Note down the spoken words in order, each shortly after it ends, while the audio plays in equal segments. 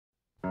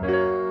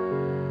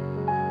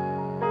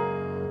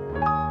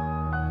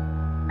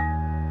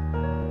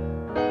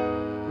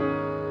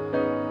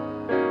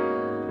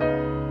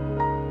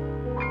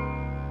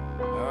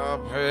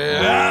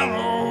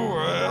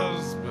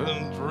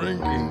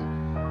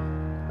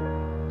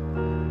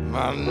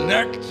my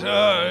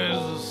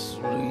neckties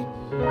asleep,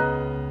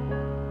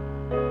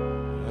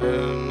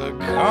 and the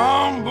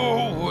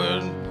combo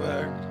went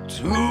back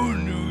to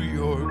New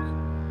York.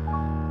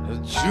 The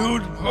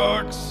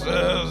jukebox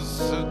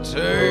says to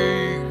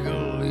take a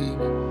leak,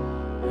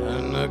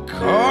 and the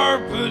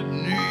carpet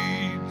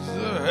needs a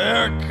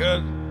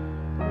haircut,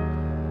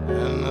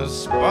 and the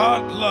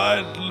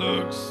spotlight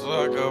looks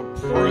like a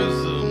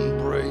prison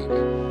break,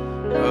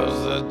 'cause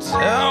the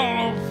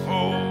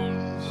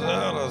telephone's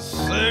out of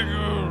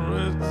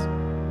cigarettes,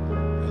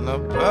 and the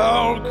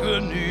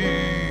balcony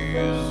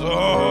is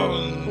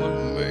on the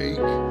make,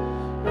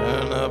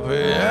 and the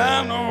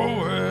piano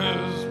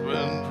has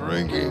been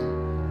drinking.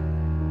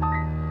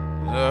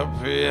 The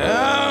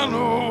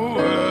piano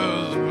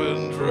has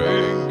been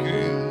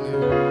drinking,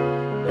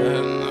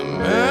 and the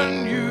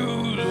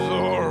menus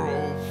are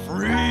all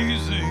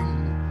freezing,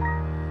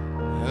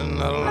 and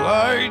the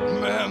light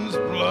man's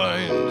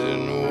blind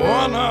in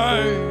one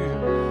eye,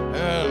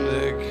 and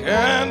he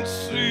can't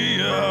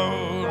see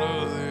out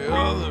of the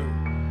other,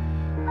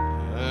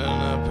 and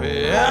the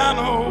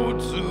piano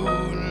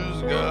tuner's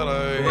got a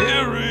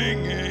hearing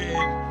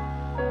aid,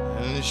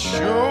 and he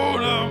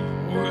showed up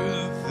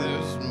with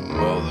his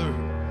mother,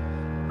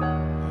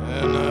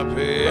 and the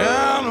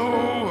piano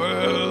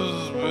has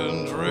been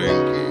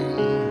drinking.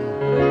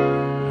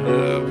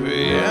 The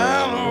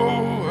piano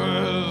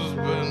has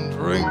been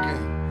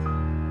drinking,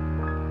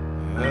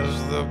 as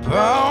the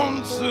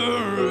bouncer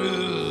is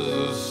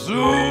a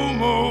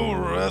sumo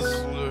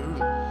wrestler,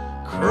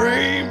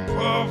 cream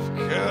puff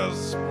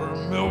Casper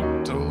milk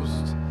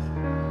toast,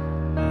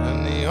 and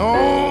the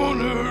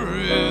owner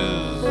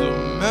is a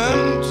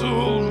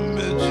mental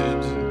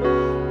midget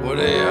with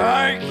a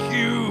IQ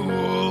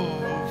of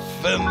a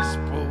fence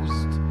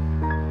post,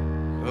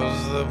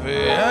 'cause the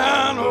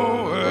piano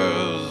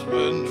has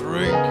been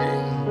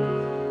drinking.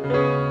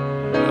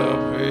 The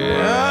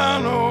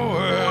piano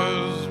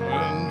has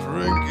been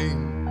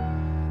drinking,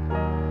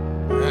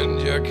 and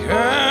you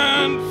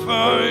can't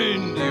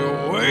find your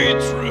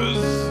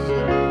waitress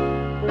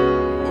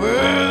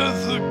with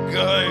a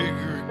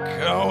Geiger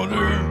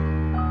counter,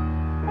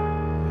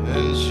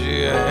 and she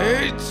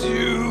hates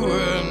you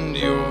and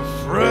your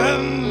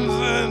friends,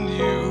 and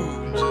you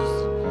just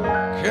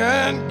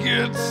can't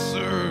get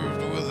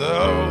served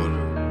without her,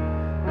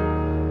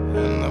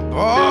 and the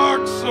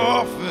box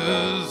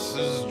office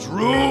is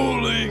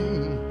drooling,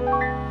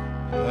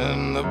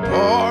 and the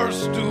bar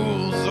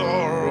stools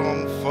are on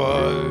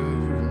fire,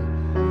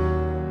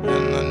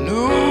 and the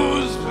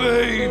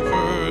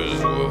newspapers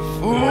were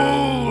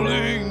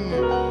fooling,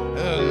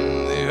 and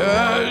the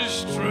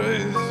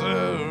ashtrays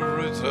have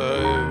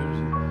retired,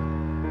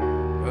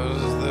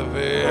 'cause the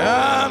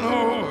piano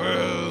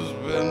has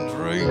been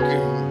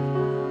drinking.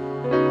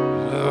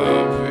 The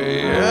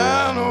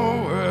piano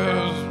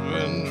has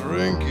been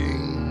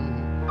drinking.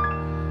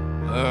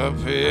 The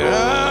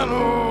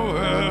piano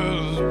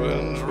has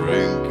been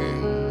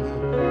drinking.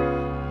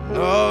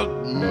 Not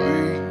me.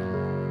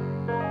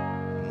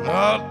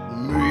 Not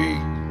me.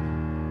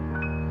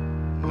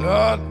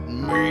 Not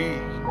me.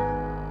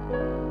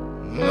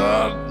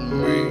 Not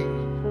me.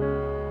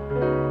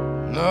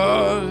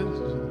 Not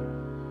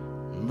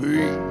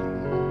me.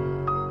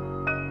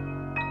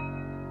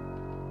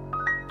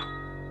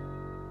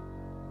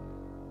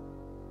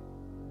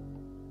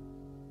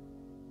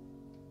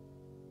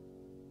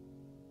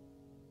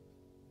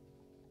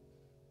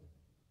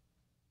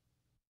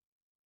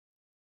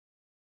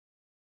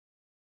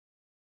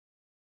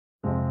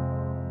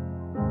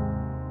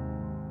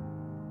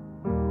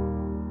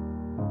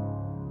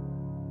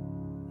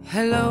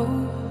 Hello,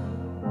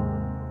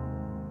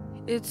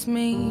 it's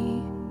me.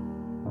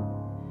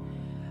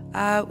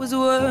 I was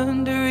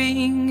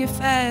wondering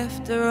if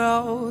after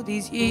all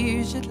these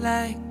years you'd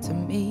like to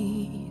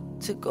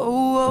meet to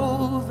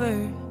go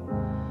over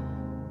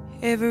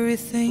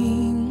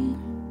everything.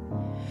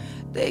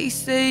 They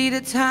say the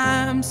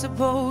time's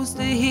supposed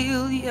to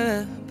heal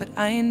ya, but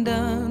I ain't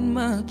done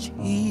much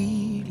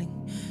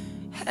healing.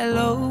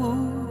 Hello,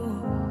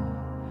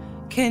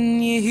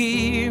 can you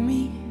hear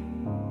me?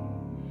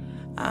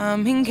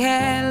 I'm in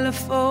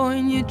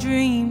California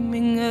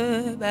dreaming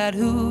about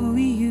who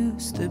we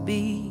used to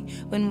be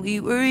when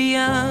we were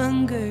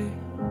younger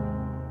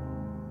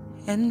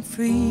and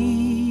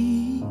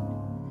free.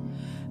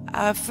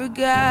 I've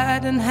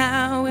forgotten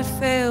how it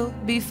felt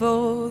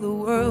before the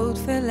world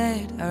fell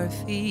at our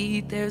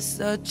feet. There's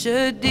such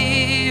a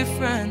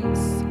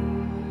difference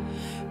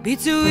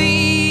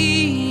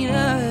between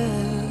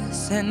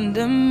us and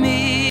a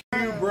million.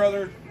 You,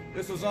 brother.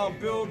 This is on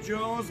Bill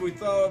Jones. We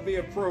thought it'd be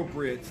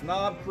appropriate.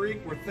 Snob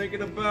Creek, we're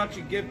thinking about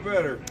you. Get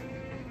better.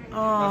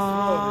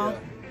 Aww.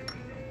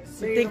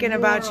 We're thinking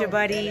about you,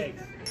 buddy.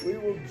 We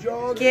will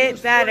jog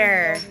Get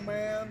better. Young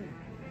man.